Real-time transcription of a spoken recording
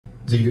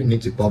Do you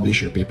need to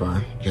publish your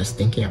paper? Just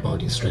thinking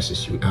about it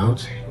stresses you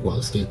out?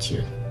 Well, stay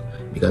tuned,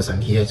 because I'm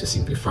here to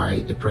simplify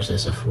the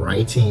process of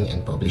writing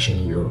and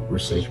publishing your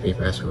research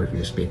papers or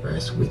reviews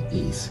papers with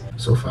ease.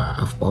 So far,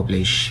 I've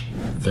published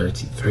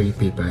 33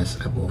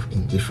 papers above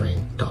in different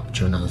top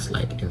journals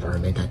like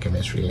Environmental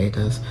Chemistry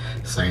Letters,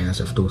 Science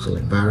of Total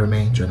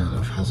Environment, Journal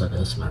of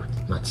Hazardous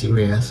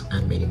Materials,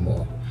 and many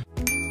more.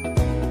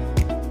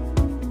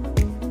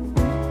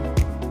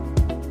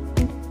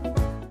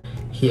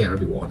 Hey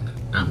everyone,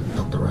 I'm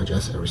Dr.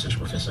 Rajas, a research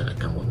professor at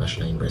Kangwon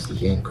National University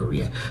here in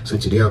Korea. So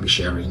today I'll be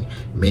sharing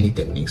many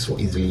techniques for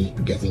easily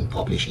getting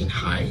published in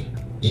high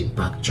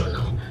impact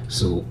journal.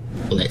 So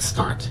let's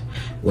start.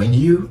 When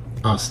you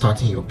are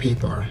starting your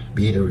paper,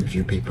 be it a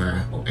review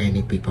paper or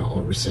any paper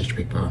or research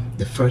paper,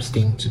 the first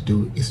thing to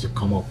do is to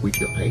come up with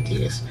your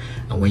ideas.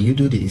 And when you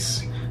do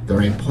this, there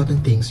are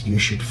important things you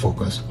should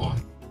focus on.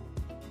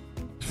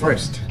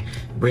 First,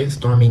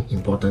 brainstorming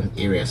important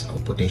areas or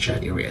potential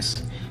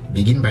areas.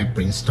 Begin by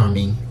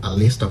brainstorming a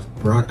list of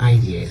broad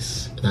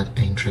ideas that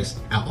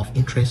are of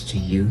interest to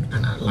you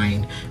and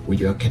align with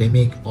your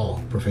academic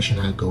or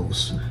professional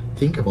goals.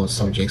 Think about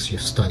subjects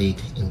you've studied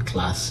in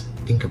class.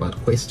 Think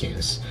about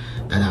questions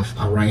that have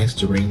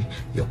arisen during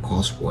your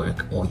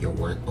coursework or your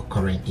work or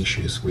current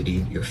issues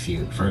within your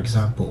field. For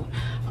example,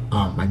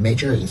 my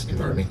major is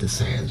environmental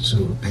science,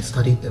 so I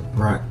studied a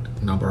broad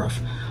number of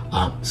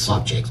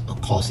subjects or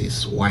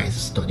courses while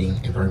studying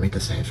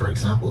environmental science. For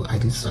example, I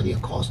did study a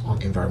course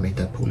on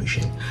environmental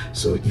pollution.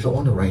 So if I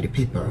want to write a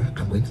paper,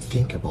 I'm going to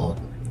think about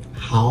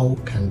how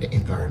can the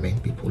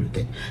environment be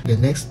polluted. The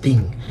next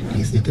thing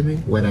is determine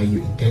whether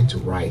you intend to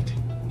write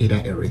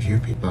either a review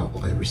paper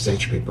or a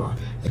research paper,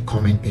 a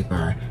comment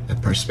paper, a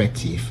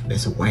perspective.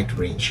 There's a wide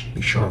range.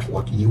 Be sure of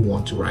what you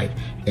want to write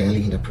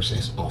early in the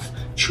process of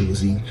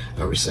choosing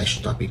a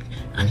research topic.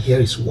 And here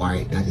is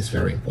why that is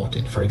very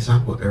important. For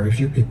example, a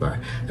review paper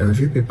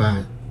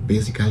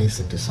basically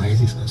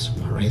synthesizes and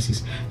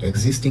summarizes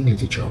existing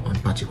literature on a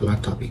particular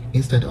topic.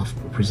 Instead of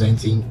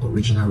presenting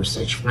original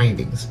research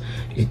findings,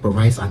 it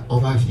provides an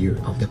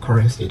overview of the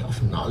current state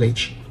of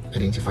knowledge,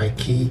 identify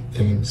key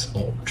themes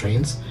or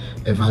trends,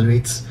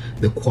 evaluates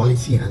the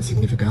quality and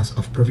significance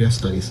of previous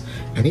studies.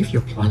 And if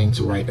you're planning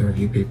to write a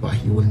review paper,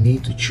 you will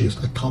need to choose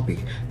a topic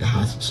that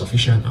has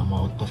sufficient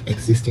amount of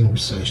existing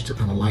research to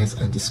analyze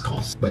and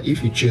discuss. But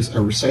if you choose a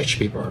research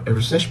paper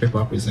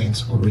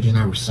presents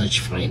original research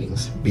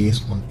findings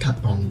based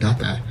on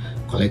data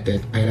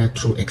collected either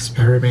through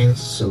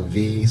experiments,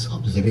 surveys,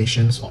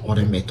 observations, or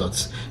other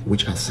methods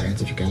which are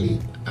scientifically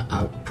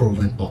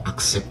proven or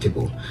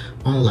acceptable.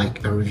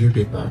 Unlike a review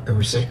paper, a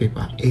research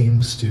paper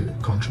aims to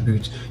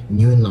contribute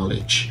new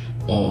knowledge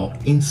or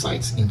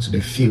insights into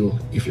the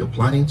field. If you're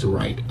planning to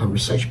write a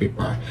research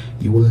paper,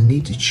 you will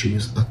need to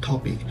choose a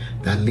topic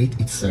that leads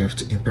itself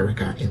to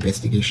empirical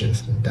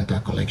investigations in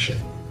data collection.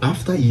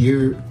 After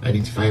you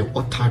identify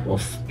what type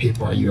of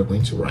paper you are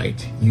going to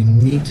write, you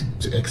need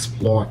to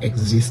explore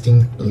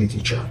existing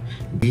literature,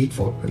 be it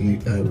for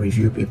a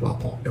review paper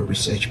or a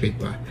research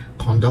paper.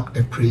 Conduct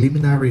a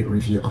preliminary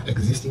review of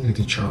existing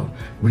literature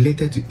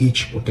related to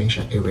each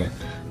potential area.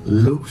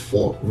 Look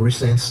for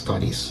recent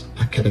studies,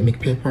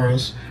 academic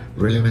papers,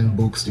 relevant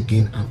books to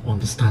gain an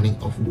understanding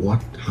of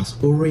what has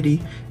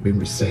already been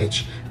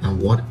researched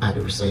and what are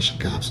the research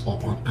gaps or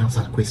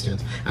unanswered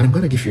questions. And I'm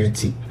going to give you a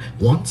tip.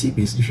 One tip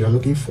is, if you're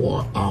looking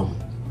for a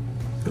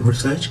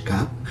research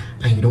gap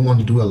and you don't want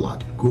to do a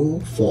lot, go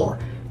for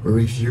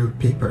review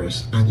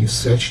papers and you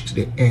search to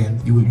the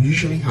end. You will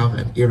usually have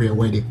an area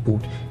where they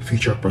put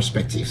future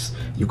perspectives.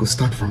 You could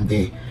start from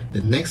there. The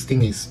next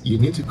thing is, you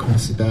need to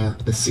consider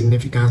the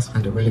significance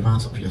and the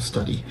relevance of your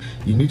study.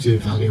 You need to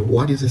evaluate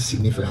what is the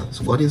significance,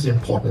 what is the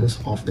importance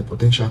of the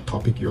potential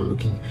topic you're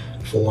looking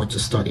forward to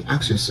study.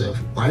 Ask yourself,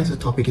 why is the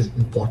topic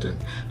important?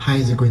 How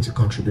is it going to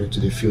contribute to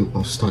the field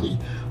of study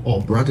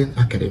or broaden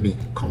academic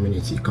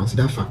community?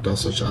 Consider factors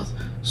such as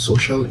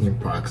social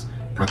impacts,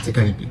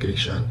 practical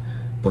implication,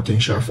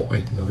 potential for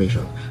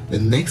innovation. The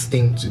next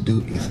thing to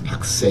do is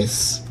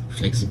access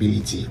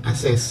flexibility.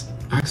 Ask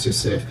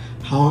yourself,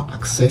 how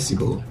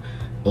accessible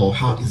or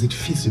how is it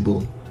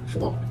feasible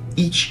for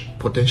each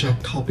potential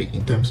topic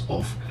in terms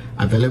of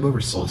available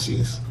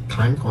resources,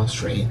 time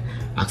constraint,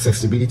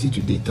 accessibility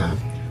to data,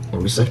 or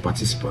research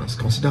participants.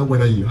 Consider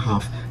whether you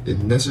have the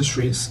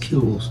necessary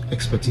skills,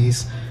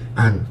 expertise,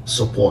 and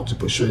support to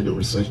pursue the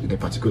research in a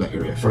particular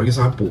area. For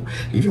example,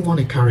 if you want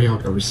to carry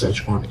out a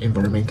research on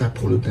environmental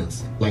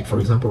pollutants, like for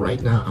example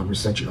right now I'm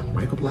researching on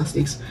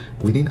microplastics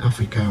within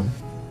Africa,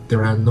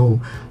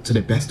 to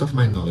the best of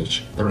my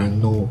knowledge, there are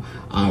no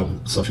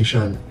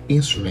sufficient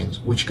instruments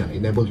which can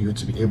enable you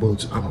to be able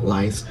to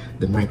analyze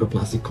the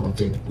microplastic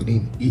content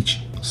within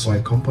each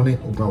soil component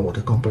or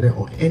groundwater component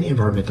or any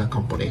environmental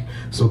component.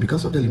 So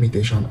because of the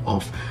limitation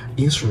of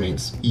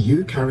instruments,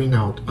 you carrying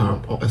out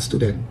or a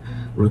student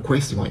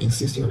requesting or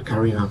insisting on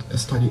carrying out a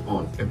study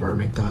on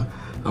environmental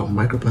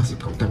microplastic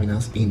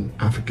contaminants in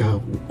Africa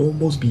will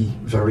almost be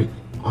very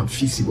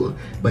unfeasible.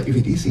 But if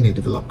it is in a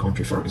developed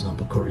country, for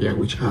example Korea,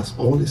 which has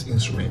all these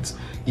instruments,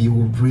 it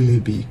will really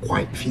be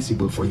quite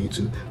feasible for you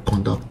to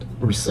conduct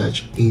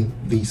research in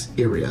these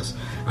areas.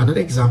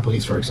 Another example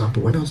is, for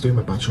example, when I was doing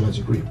my bachelor's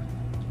degree,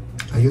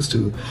 I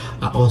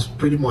was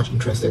pretty much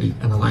interested in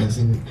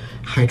analyzing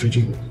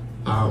hydrogen,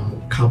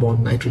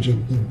 carbon,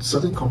 nitrogen in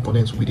certain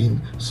components within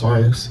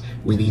soils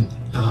within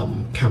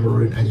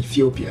Cameroon and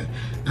Ethiopia,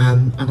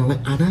 and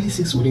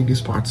analysis within these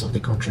parts of the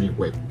country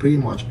were pretty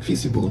much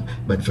feasible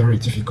but very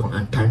difficult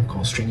and time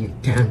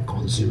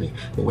consuming.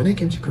 But when I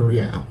came to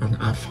Korea, and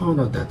I found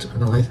out that to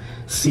analyze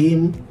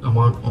same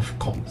amount of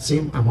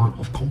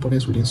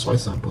components within soil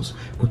samples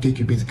could take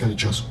you basically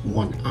just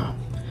 1 hour.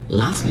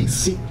 Lastly,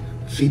 seek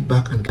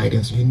feedback and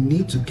guidance. You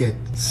need to get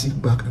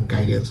feedback and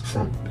guidance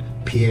from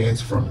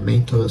peers, from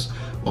mentors,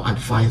 or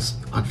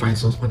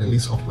advisors on a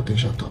list of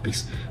potential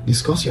topics.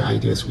 Discuss your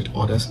ideas with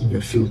others in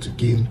your field to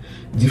gain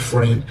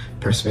different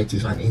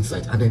perspectives and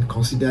insights, and then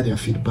consider their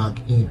feedback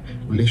in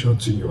relation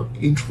to your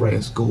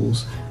interests,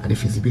 goals, and the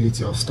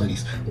feasibility of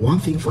studies. One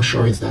thing for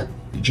sure is that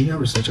junior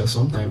researchers,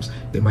 sometimes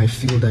they might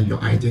feel that your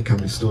idea can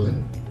be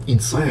stolen. In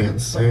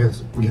science,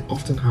 we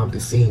often have the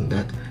saying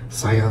that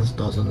science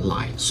doesn't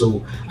lie.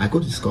 So I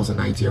could discuss an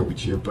idea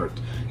with you, but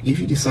if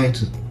you decide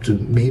to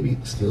maybe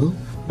steal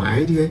my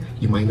idea,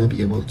 you might not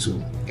be able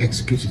to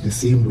execute it the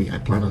same way I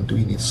plan on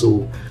doing it.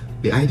 So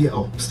the idea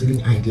of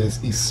stealing ideas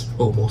is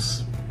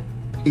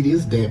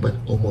there, but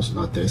almost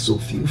not there. So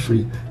feel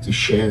free to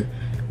share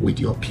with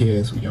your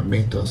peers, with your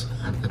mentors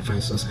and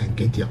advisors, and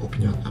get their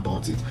opinion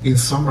about it. In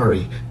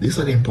summary, these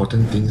are the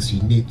important things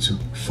you need to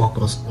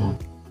focus on.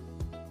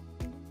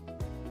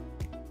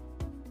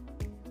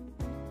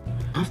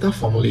 After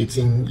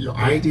formulating your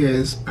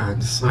ideas and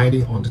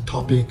deciding on the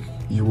topic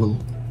you will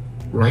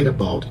write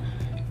about,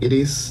 it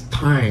is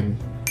time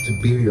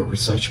to build your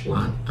research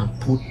plan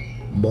and put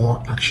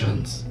more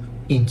actions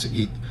into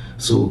it.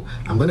 So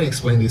I'm going to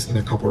explain this in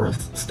a couple of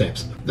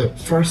steps. The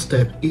first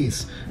step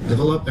is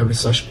develop a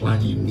research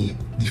plan you need.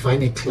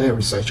 Define a clear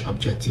research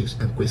objectives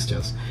and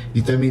questions.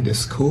 Determine the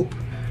scope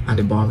and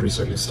the boundaries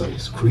of your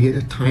studies. Create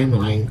a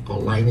timeline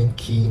outlining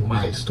key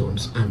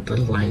milestones and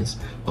deadlines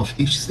of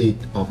each stage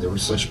of the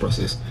research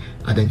process.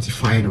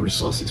 Identify the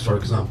resources, for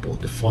example,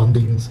 the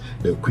fundings,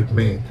 the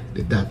equipment,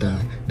 the data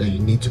that you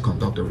need to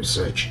conduct the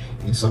research.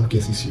 In some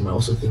cases, you might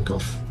also think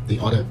of the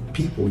other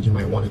people you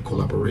might want to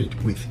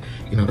collaborate with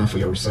in order for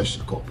your research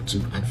to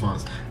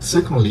advance.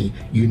 Secondly,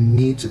 you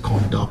need to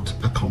conduct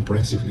a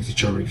comprehensive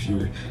literature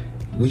review,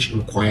 which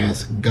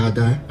requires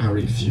gather and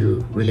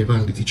review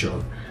relevant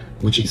literature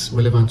which is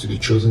relevant to the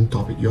chosen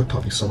topic, your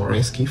topic.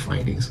 Summarize key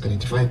findings,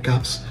 identify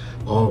gaps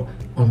or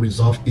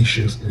unresolved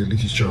issues in the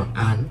literature,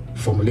 and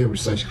formulate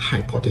research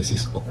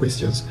hypotheses or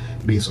questions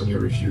based on your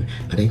review.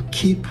 And then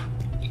keep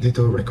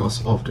detailed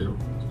records of the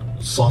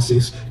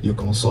sources you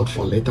consult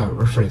for later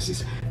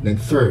references. And then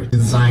third,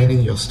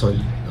 designing your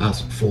study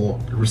as for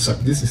research.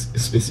 This is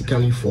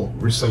specifically for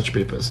research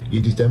papers. You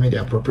determine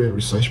the appropriate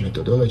research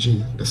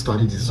methodology, the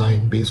study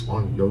design based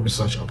on your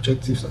research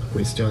objectives and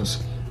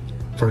questions.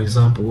 For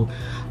example,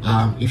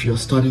 if your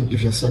study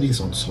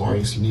is on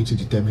soils, you need to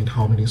determine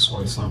how many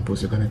soil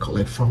samples you're going to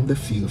collect from the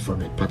field,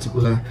 from a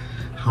particular,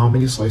 how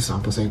many soil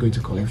samples are you going to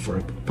collect for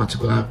a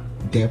particular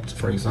depth.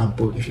 For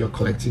example, if you're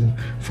collecting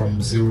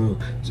from 0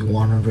 to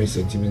 100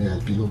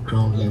 centimeters below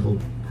ground level,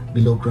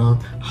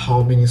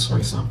 how many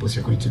soil samples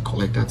you're going to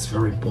collect. That's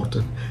very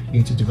important. You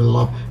need to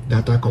develop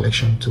data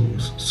collection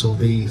tools,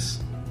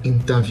 surveys,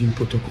 interview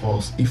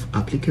protocols if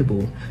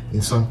applicable.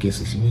 In some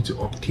cases, you need to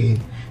obtain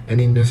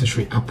any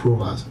necessary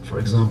approvals. For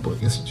example,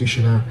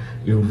 institutional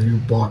review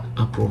board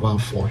approval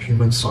for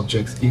human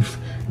subjects if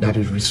that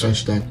is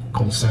research that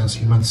concerns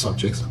human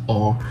subjects,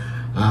 or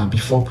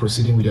before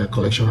proceeding with your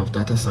collection of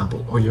data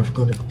sample, or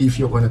if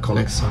you're going to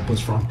collect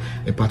samples from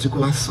a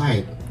particular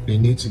site, you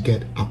need to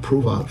get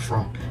approval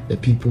from the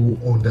people who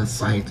own that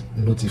site,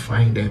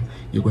 notifying them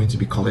you're going to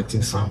be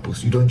collecting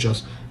samples. You don't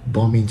just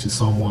bomb into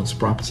someone's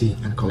property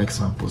and collect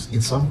samples.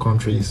 In some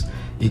countries,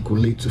 it could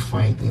lead to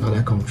fine. In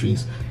other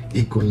countries,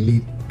 it could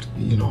lead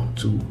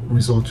to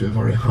result to a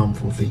very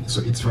harmful thing.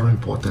 So it's very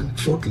important.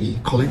 Fourthly,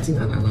 collecting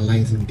and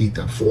analyzing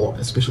data,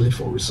 especially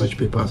for research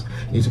papers.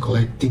 You need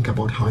to think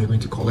about how you're going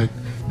to collect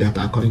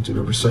data according to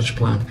the research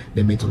plan,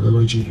 the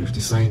methodology you've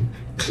designed.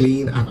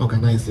 Clean and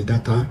organize the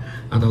data.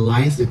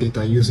 Analyze the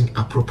data using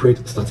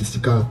appropriate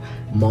statistical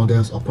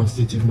models or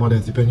quantitative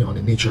models depending on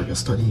the nature of your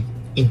study.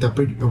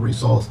 Interpret your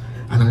results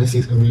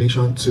analysis in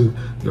relation to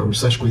your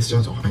research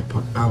questions or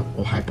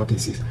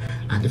hypotheses.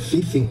 And the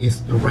fifth thing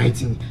is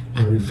writing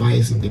and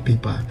revising the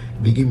paper.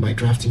 Begin by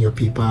drafting your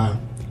paper.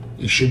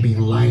 It should be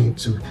in line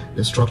to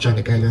the structure and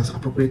the guidelines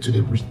appropriate to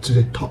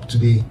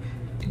the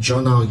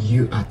journal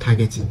you are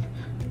targeting,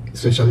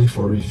 especially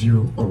for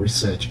review or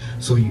research.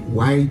 So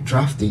while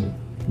drafting,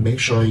 make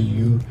sure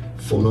you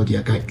follow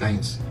their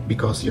guidelines,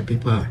 because your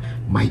paper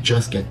might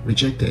just get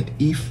rejected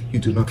if you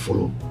do not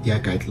follow their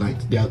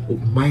guidelines. There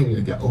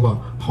are over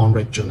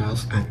 100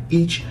 journals, and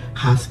each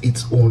has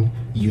its own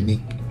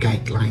unique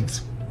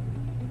guidelines.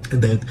 And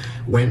then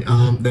when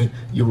then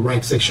you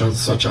write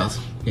sections such as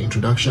the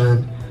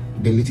introduction,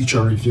 the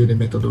literature review, the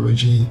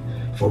methodology.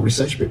 For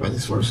research paper,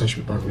 this is for research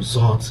paper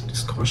results,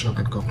 discussion,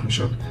 and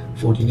conclusion.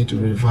 For you need to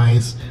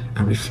revise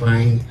and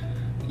refine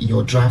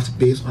your draft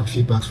based on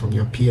feedbacks from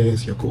your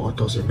peers, your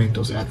co-authors, your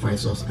mentors, your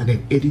advisors, and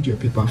then edit your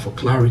paper for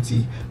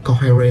clarity,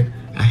 coherent,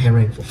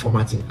 adherent for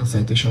formatting and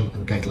citation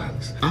and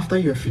guidelines. After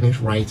you have finished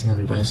writing and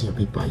revising your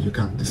paper, you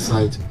can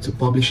decide to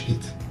publish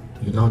it.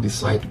 You now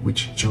decide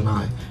which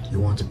journal you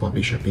want to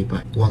publish your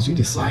paper. Once you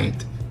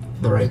decide,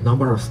 there are a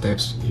number of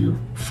steps you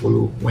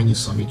follow when you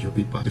submit your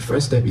paper. The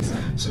first step is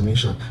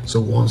submission. So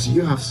once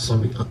you have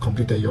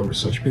completed your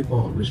research paper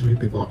or review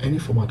paper or any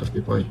format of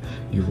paper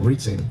you've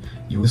written,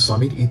 you will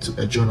submit it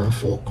to a journal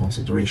for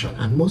consideration.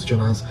 And most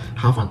journals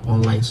have an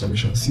online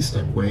submission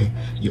system where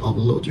you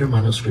upload your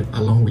manuscript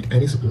along with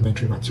any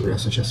supplementary material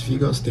such as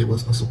figures,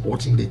 tables, and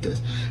supporting data.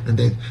 And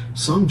then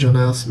some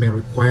journals may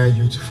require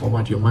you to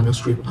format your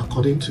manuscript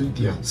according to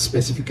their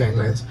specific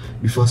guidelines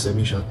before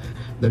submission.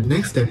 The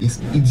next step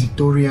is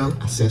editorial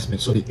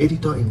assessment. So the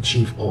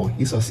editor-in-chief or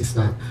his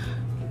assistant,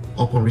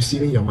 upon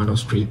receiving your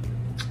manuscript,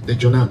 the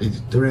journal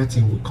editorial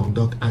team will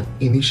conduct an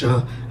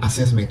initial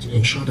assessment to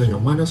ensure that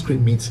your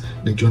manuscript meets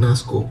the journal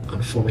scope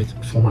and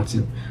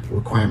formatting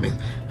requirements.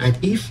 And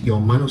if your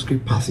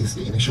manuscript passes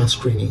the initial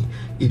screening,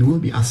 it will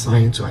be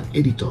assigned to an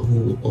editor who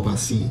will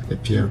oversee the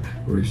peer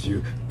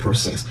review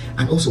process.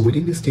 And also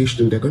within this stage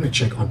 2, they're going to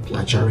check on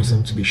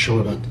plagiarism to be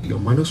sure that your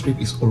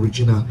manuscript is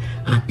original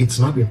and it's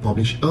not been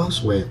published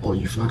elsewhere or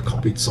you've not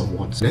copied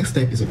someone's. Next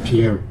step is a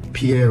peer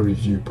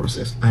review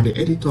process, and the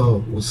editor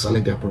will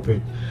select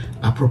the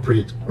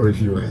appropriate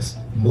reviewers.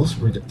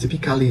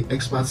 Typically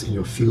experts in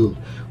your field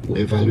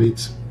will will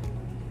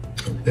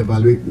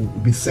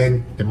be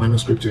sent a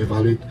manuscript to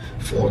evaluate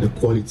for the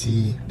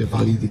quality, the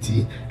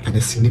validity, and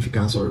the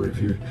significance of a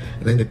review.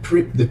 And then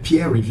the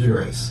peer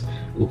reviewers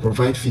will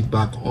provide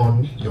feedback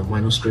on your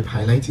manuscript,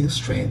 highlighting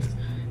strengths,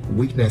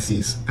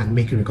 weaknesses, and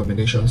making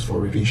recommendations for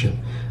revision.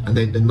 And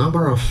then the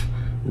number of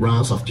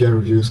rounds of peer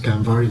reviews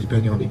can vary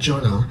depending on the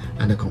journal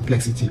and the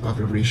complexity of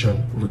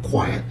revision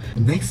required. The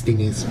next thing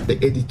is the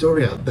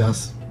editorial.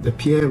 Thus, the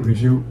peer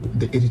review,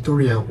 the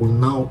editorial will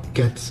now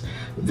get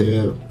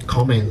the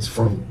comments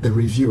from the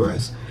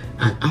reviewers,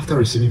 and after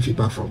receiving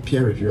feedback from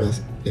peer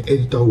reviewers, the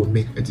editor will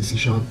make a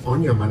decision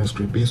on your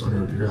manuscript based on the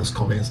reviewers'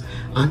 comments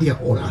and their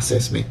own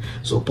assessment.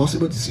 So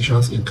possible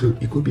decisions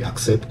include, it could be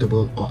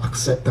acceptable or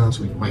acceptance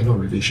with minor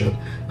revision,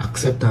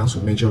 acceptance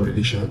with major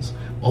revisions,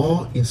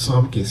 or in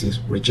some cases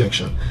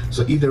rejection.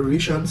 So if the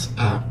revisions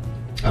are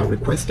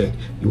requested,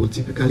 you will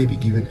typically be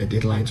given a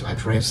deadline to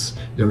address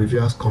the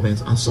reviewer's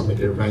comments and submit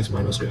a revised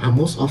manuscript. And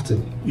most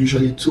often,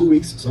 usually 2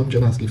 weeks. Some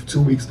journals give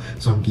 2 weeks,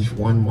 some give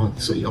 1 month.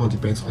 So it all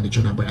depends on the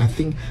journal. But I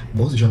think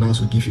most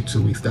journals will give you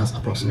 2 weeks. That's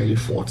approximately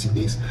 14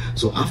 days.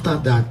 So after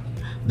that,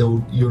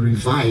 you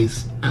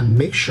revise, and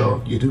make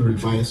sure you do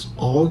revise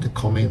all the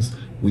comments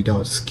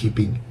without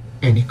skipping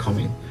any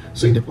comment.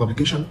 So in the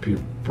publication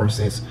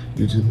process,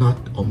 you do not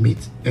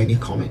omit any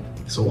comment.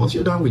 So once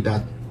you're done with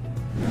that,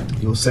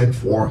 you'll send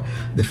for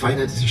the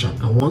final decision.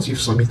 And once you've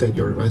submitted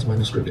your revised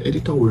manuscript, the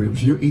editor will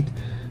review it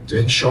to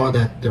ensure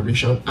that the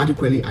revision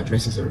adequately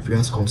addresses the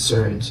reviewer's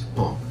concerns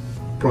or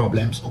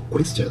problems or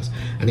questions.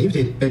 And if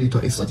the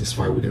editor is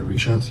satisfied with the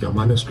revisions, your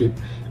manuscript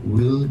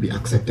will be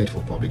accepted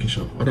for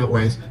publication.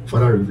 Otherwise,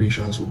 further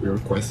revisions will be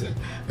requested.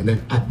 And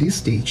then at this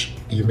stage,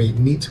 you may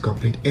need to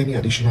complete any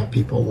additional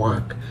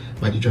paperwork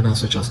by the journal,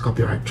 such as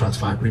copyright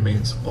transfer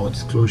agreements or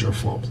disclosure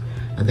forms.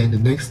 And then the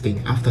next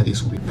thing after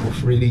this will be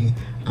proofreading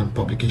and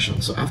publication.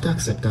 So after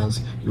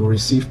acceptance, you will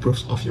receive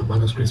proofs of your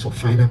manuscripts for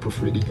final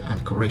proofreading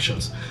and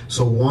corrections.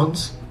 So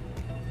once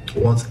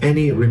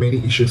any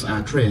remaining issues are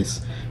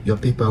addressed, your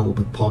paper will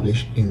be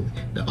published in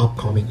the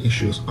upcoming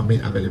issues or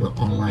made available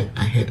online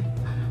ahead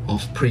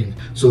of print.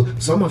 So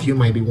some of you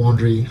might be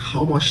wondering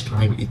how much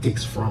time it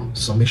takes from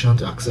submission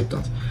to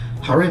acceptance.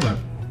 However,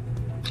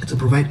 to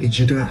provide a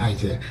general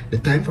idea, the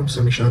time from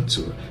submission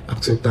to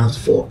acceptance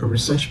for a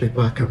research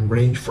paper can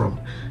range from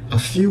a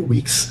few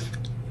weeks,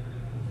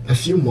 a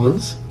few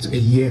months, to a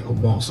year or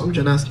more. Some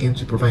journals aim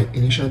to provide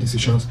initial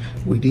decisions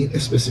within a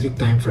specific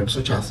time frame,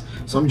 such as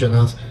some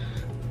journals,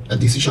 a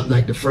decision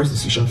like the first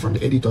decision from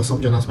the editor,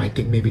 some journals might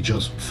take maybe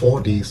just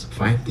 4 days,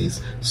 5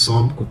 days,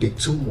 some could take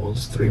 2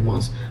 months, 3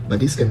 months,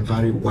 but this can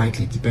vary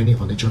widely depending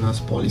on the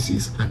journal's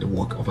policies and the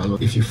work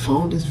overload. If you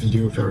found this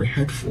video very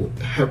helpful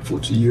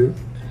to you,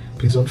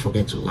 please don't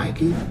forget to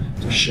like it,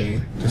 to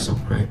share, to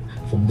subscribe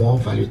for more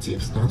value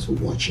tips. Thanks for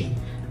watching.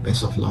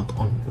 Best of luck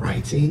on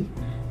writing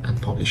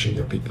and publishing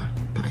your paper.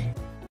 Bye.